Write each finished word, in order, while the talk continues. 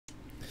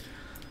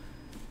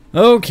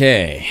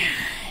Okay,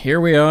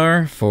 here we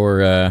are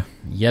for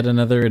yet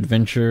another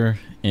adventure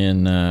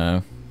in,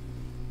 I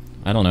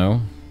don't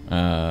know,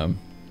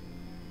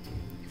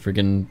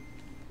 friggin'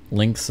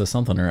 Link's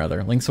something or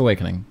other. Link's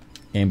Awakening.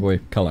 Game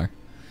Boy Color.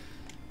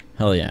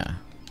 Hell yeah.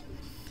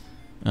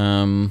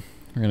 We're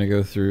gonna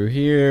go through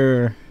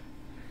here.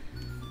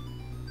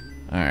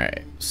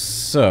 Alright,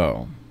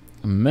 so,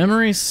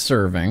 memory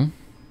serving.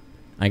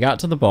 I got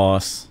to the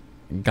boss,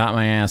 got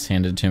my ass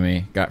handed to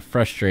me, got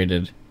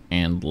frustrated,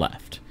 and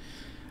left.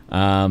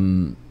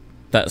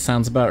 That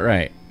sounds about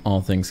right,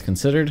 all things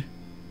considered.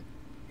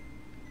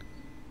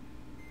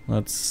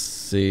 Let's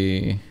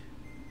see.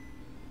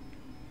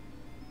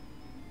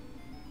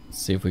 Let's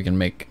see if we can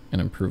make an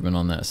improvement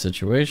on that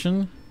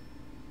situation.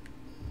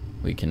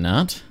 We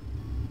cannot.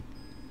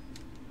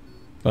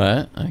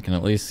 But I can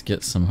at least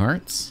get some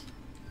hearts.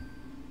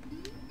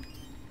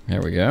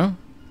 There we go.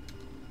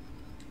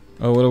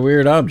 Oh, what a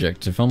weird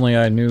object. If only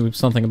I knew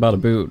something about a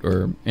boot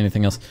or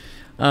anything else.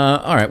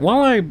 Alright,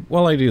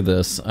 while I do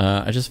this,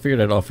 I just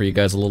figured I'd offer you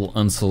guys a little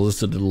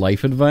unsolicited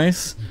life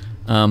advice.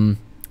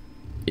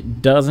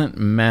 It doesn't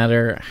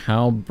matter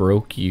how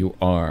broke you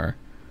are.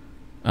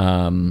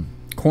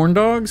 Corn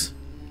dogs?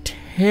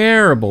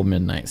 Terrible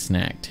midnight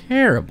snack.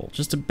 Terrible.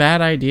 Just a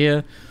bad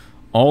idea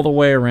all the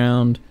way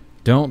around.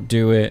 Don't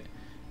do it,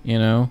 you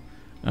know.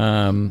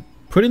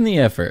 Put in the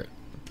effort.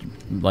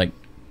 Like,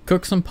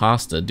 cook some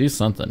pasta. Do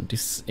something. Do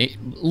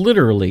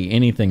literally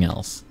anything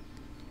else.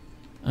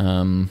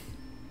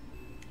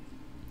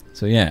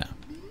 So yeah.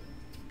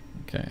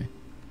 Okay.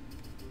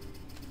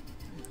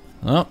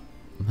 Oh,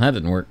 that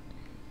didn't work.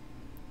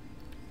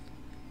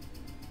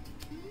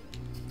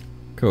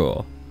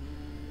 Cool.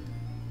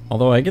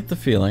 Although I get the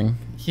feeling,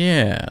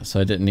 yeah, so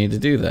I didn't need to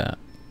do that.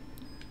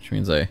 Which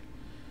means I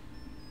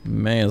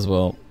may as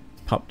well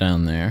pop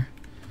down there.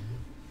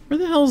 Where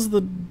the hell's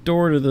the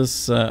door to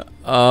this,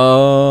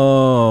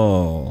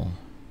 oh.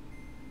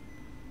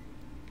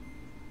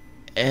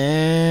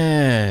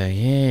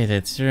 Yeah,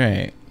 that's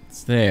right.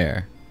 It's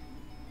there.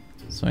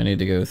 So I need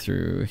to go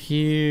through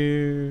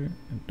here,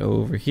 and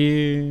over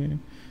here,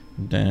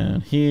 and down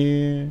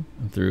here,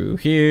 and through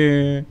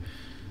here.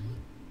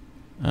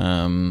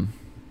 No.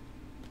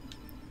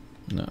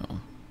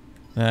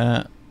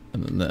 That,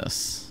 and then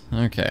this.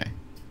 Okay.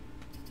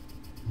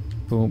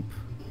 Boop.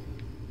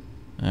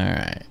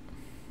 Alright.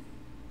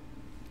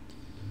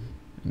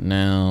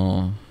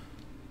 Now...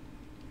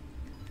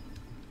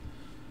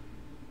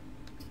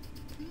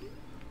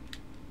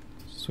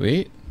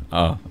 Sweet.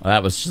 Oh,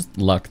 that was just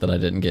luck that I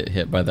didn't get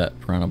hit by that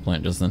piranha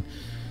plant just then.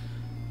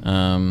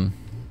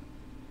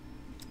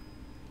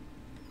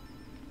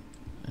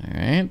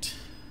 Alright.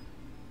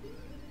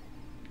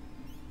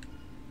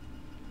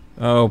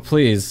 Oh,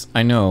 please.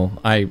 I know.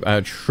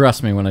 I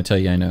trust me when I tell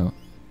you I know.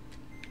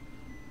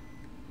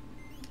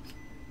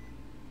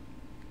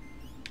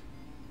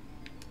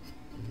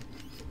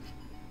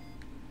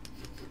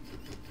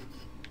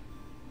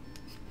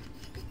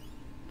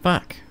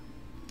 Fuck.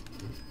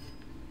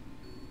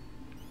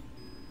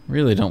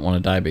 Really don't want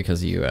to die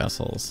because of you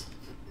assholes.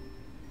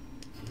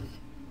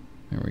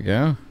 There we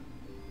go.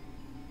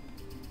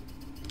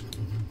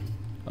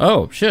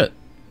 Oh, shit.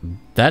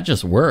 That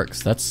just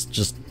works. That's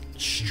just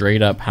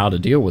straight up how to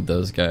deal with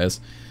those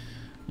guys.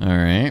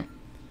 Alright.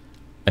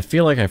 I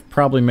feel like I've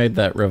probably made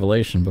that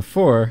revelation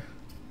before.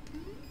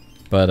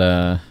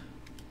 But,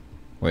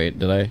 wait,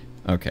 did I?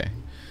 Okay.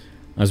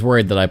 I was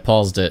worried that I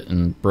paused it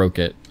and broke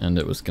it, and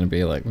it was gonna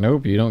be like,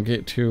 nope, you don't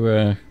get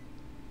to,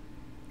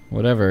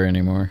 whatever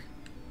anymore.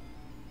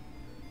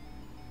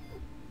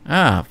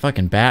 Ah,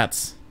 fucking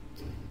bats.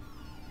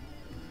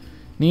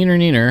 Neener,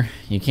 neener.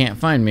 You can't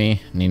find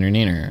me. Neener,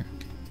 neener.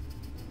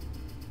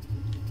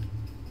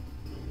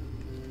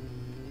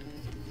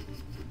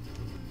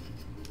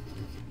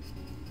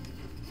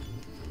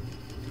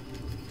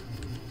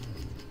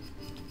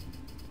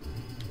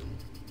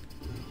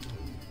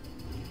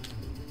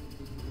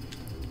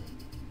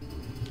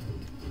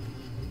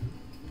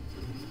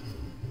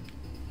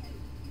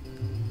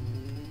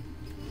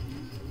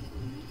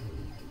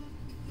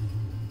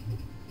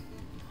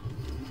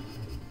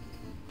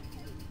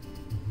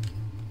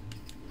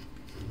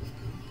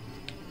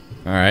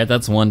 Alright,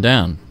 that's one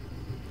down.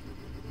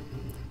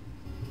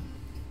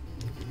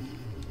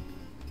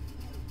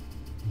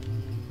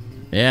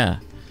 Yeah.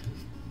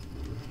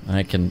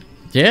 I can...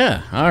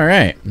 Yeah,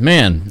 alright.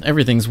 Man,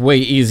 everything's way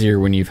easier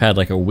when you've had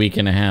like a week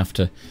and a half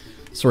to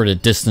sort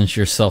of distance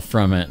yourself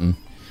from it and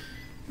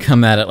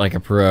come at it like a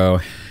pro.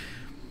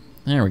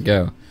 There we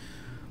go.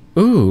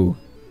 Ooh,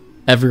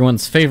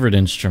 everyone's favorite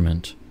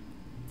instrument.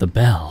 The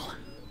bell.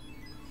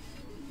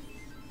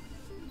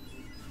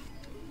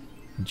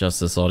 Adjust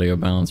this audio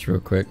balance real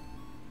quick.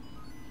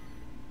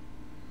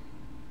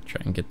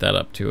 Try and get that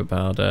up to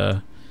about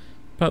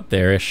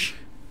there-ish.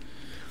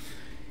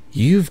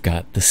 You've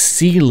got the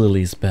sea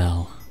lily's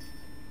bell.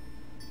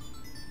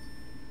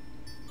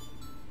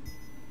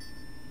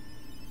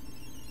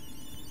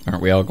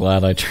 Aren't we all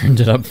glad I turned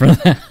it up for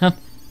that?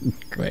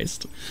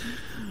 Christ.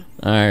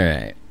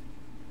 Alright.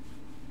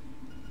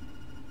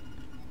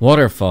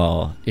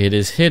 Waterfall. It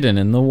is hidden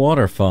in the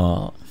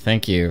waterfall.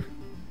 Thank you.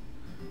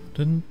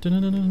 Dun,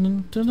 dun, dun,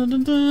 dun, dun, dun,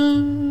 dun,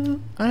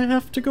 dun. I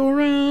have to go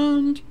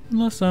around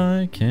unless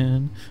I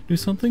can do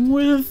something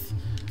with.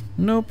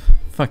 Nope.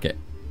 Fuck it.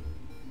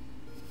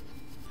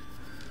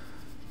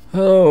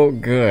 Oh,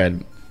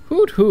 good.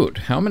 Hoot hoot.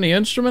 How many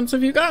instruments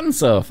have you gotten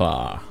so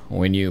far?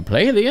 When you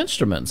play the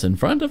instruments in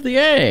front of the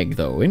egg,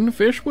 the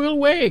windfish will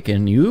wake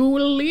and you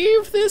will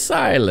leave this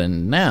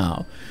island.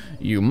 Now,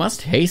 you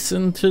must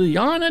hasten to the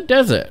Yarna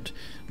Desert.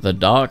 The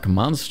dark,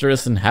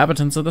 monstrous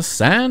inhabitants of the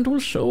sand will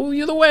show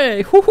you the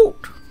way. Hoot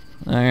hoot.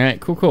 Alright,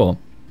 cool, cool.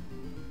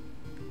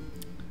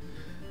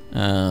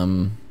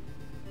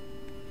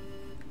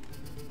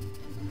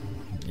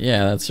 Yeah,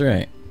 that's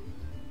right.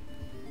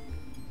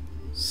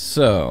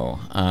 So,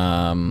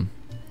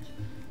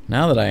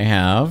 now that I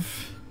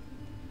have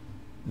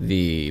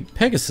the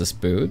Pegasus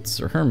boots,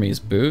 or Hermes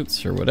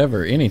boots, or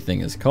whatever anything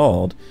is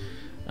called,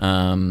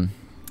 I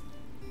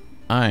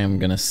am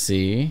gonna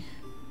see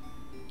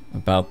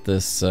about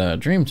this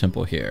dream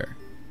temple here,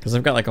 because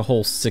I've got like a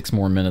whole 6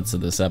 more minutes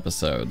of this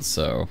episode,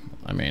 so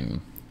I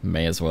mean,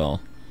 may as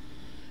well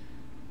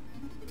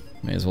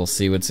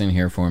see what's in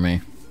here for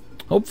me.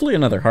 Hopefully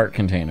another heart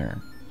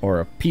container, or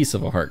a piece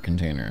of a heart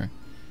container.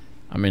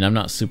 I mean, I'm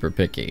not super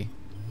picky.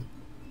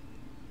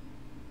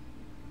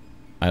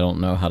 I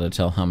don't know how to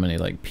tell how many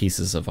like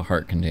pieces of a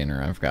heart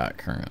container I've got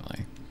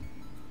currently,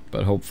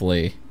 but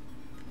hopefully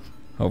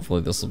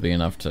this will be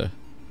enough to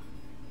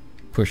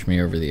push me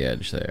over the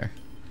edge there.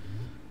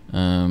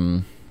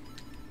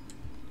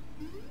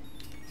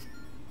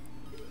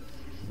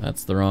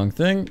 That's the wrong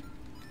thing.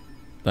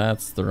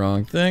 That's the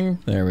wrong thing.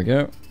 There we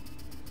go.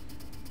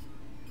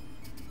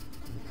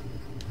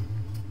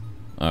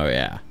 Oh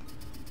yeah.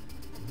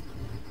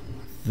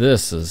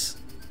 This is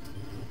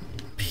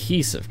a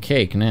piece of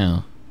cake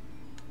now.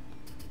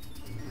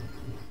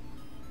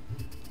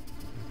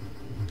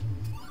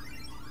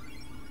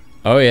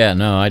 Oh yeah,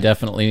 no, I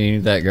definitely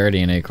need that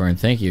Guardian Acorn.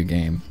 Thank you,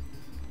 game.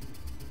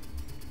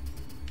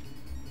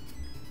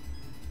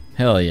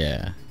 Hell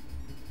yeah.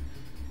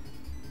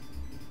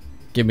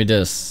 Give me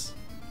this.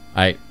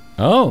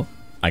 Oh,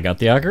 I got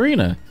the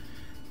Ocarina.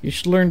 You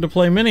should learn to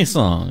play mini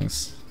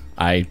songs.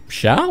 I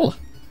shall.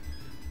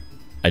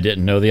 I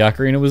didn't know the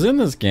Ocarina was in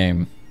this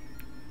game.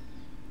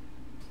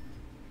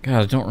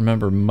 God, I don't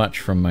remember much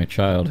from my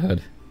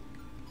childhood.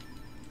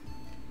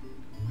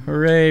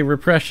 Hooray,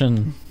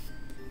 repression.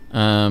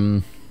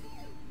 Alright.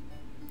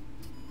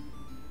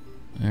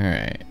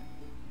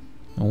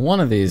 One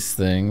of these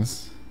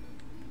things.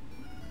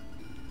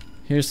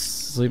 Here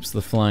sleeps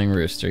the flying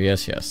rooster.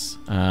 Yes, yes.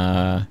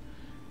 I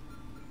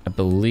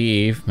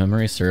believe,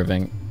 memory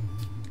serving.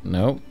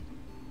 Nope.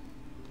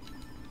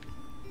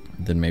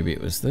 Then maybe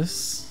it was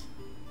this.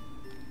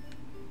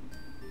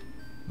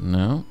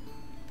 No.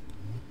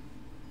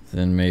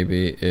 Then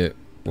maybe it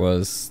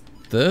was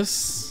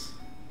this.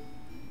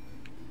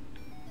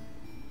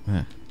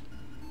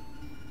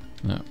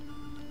 No.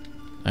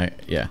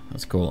 Yeah,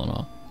 that's cool and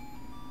all.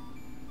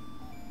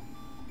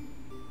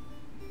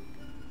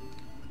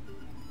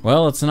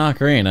 Well, it's an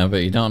ocarina, but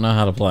you don't know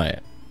how to play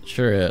it.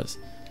 Sure is.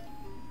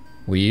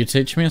 Will you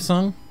teach me a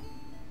song?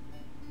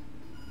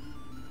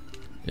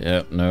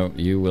 Yep, no,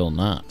 you will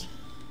not.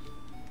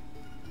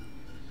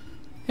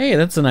 Hey,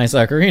 that's a nice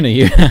ocarina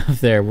you have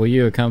there. Will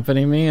you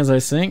accompany me as I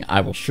sing? I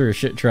will sure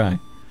shit try.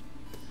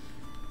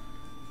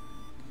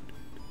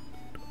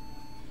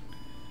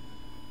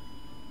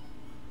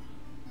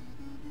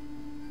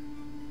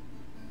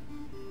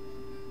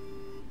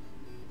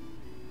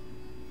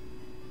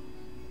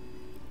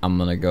 I'm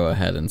gonna go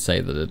ahead and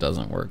say that it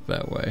doesn't work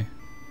that way.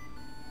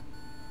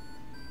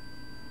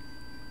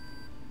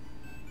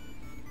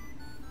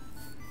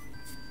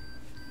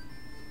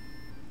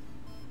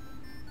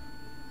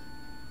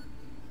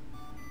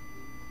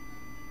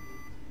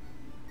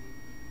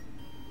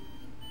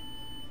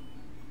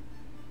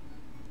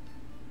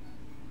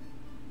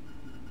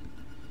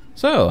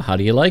 So, how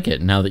do you like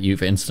it now that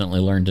you've instantly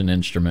learned an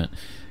instrument?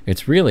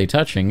 It's really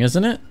touching,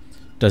 isn't it?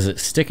 Does it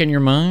stick in your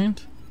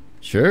mind?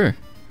 Sure.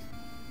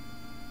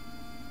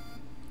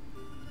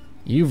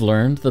 You've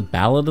learned the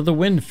Ballad of the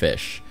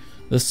Windfish.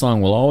 This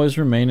song will always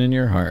remain in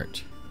your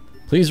heart.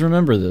 Please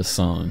remember this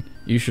song.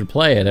 You should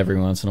play it every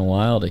once in a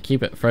while to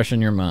keep it fresh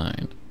in your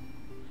mind.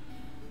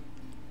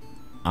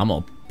 I'm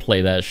gonna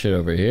play that shit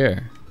over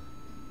here.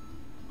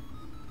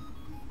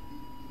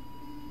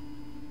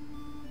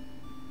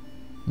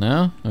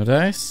 No? No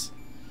dice?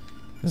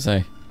 Because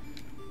I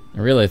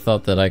really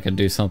thought that I could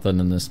do something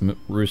and this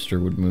rooster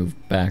would move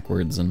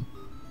backwards and...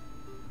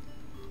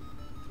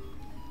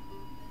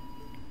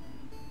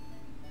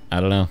 I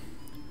don't know.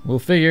 We'll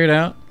figure it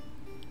out.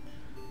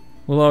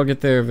 We'll all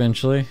get there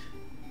eventually.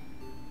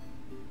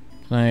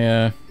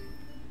 I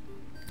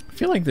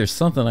feel like there's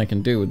something I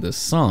can do with this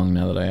song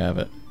now that I have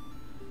it.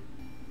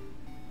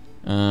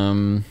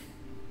 Alright,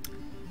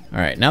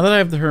 now that I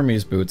have the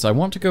Hermes boots, I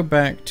want to go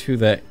back to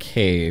that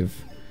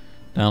cave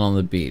down on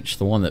the beach.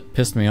 The one that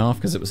pissed me off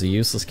because it was a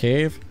useless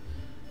cave.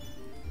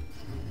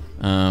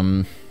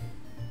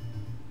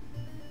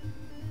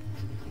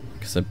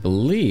 Because I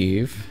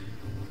believe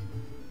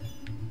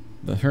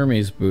the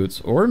Hermes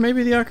boots, or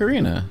maybe the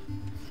Ocarina,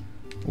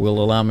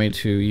 will allow me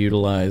to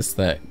utilize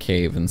that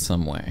cave in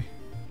some way.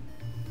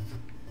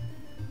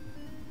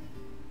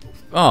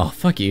 Oh,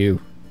 fuck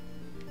you.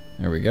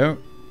 There we go.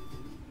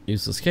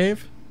 Useless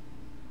cave.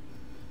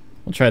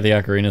 We'll try the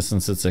Ocarina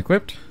since it's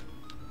equipped.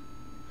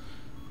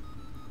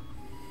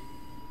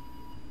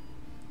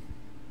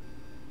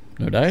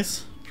 No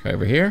dice. Try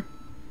over here.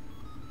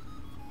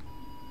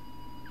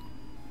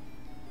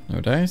 No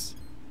dice.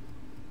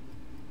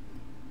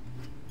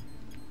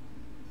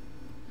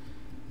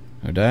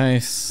 No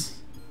dice.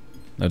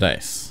 No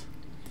dice.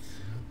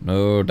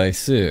 No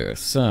dice.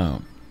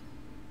 So.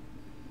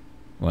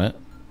 What?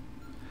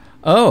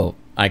 Oh!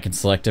 I can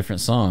select different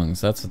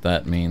songs. That's what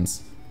that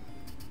means.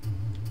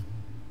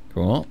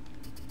 Cool.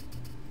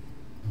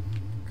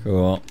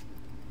 Cool.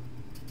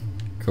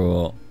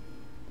 Cool.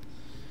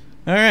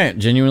 Alright,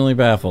 genuinely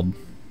baffled.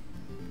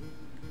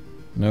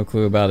 No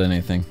clue about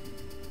anything.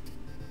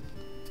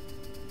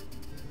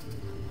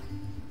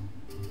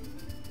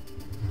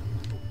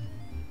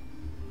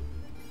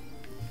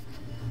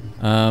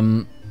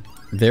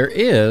 There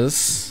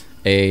is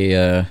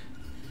a,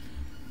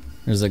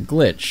 there's a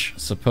glitch,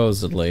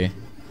 supposedly,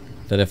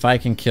 that if I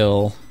can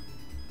kill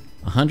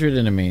 100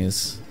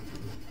 enemies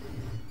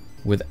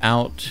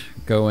without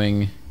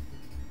going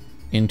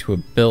into a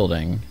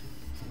building,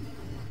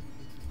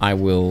 I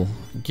will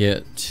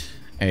get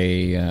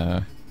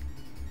a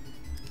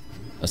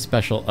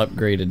special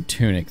upgraded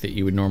tunic that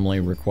you would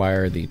normally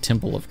require the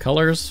Temple of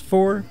Colors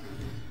for.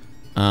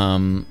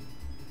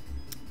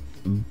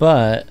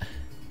 But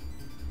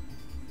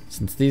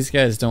since these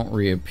guys don't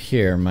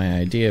reappear, my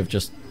idea of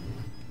just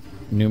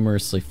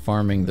numerously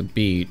farming the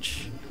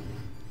beach,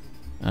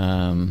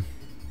 that's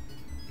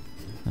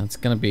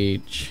gonna be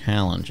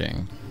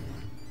challenging.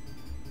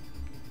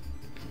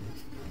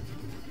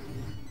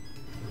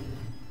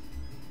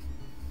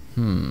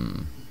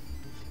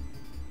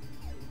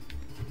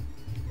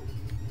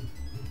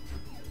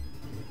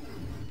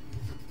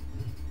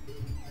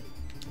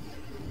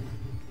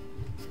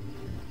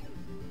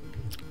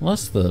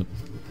 Unless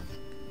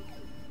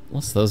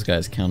those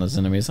guys count as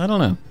enemies. I don't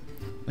know.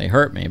 They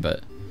hurt me,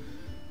 but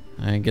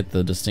I get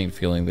the distinct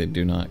feeling they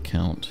do not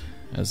count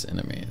as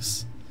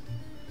enemies.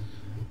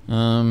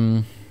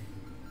 Alright,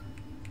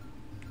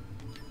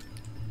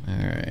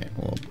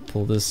 we'll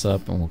pull this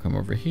up and we'll come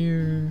over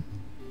here.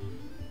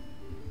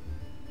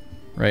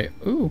 Right.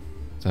 Ooh,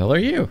 what the hell are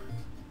you?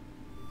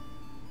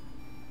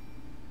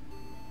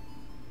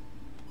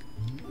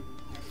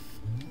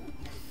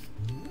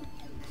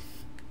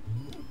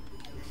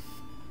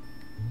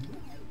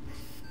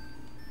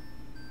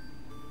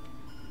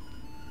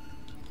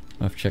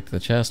 I've checked the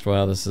chest.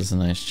 Wow, this is a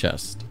nice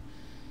chest.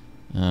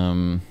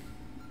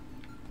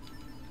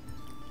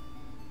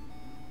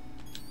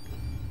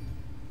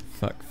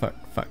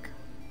 Fuck.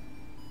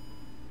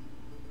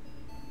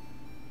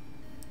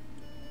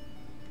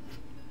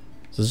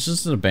 So it's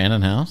just an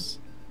abandoned house?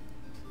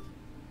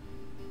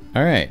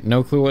 Alright,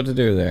 no clue what to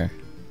do there.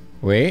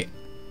 Wait.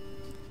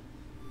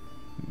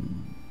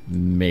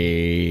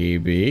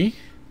 Maybe.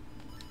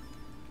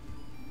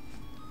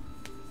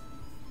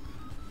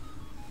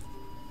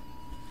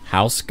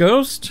 House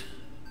ghost?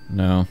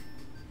 No.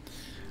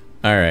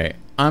 Alright.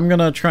 I'm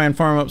gonna try and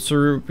farm up some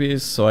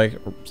rupees so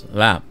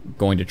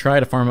going to try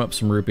to farm up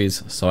some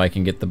rupees so I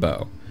can get the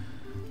bow.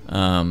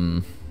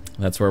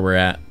 That's where we're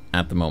at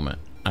the moment.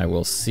 I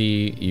will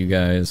see you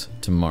guys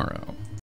tomorrow.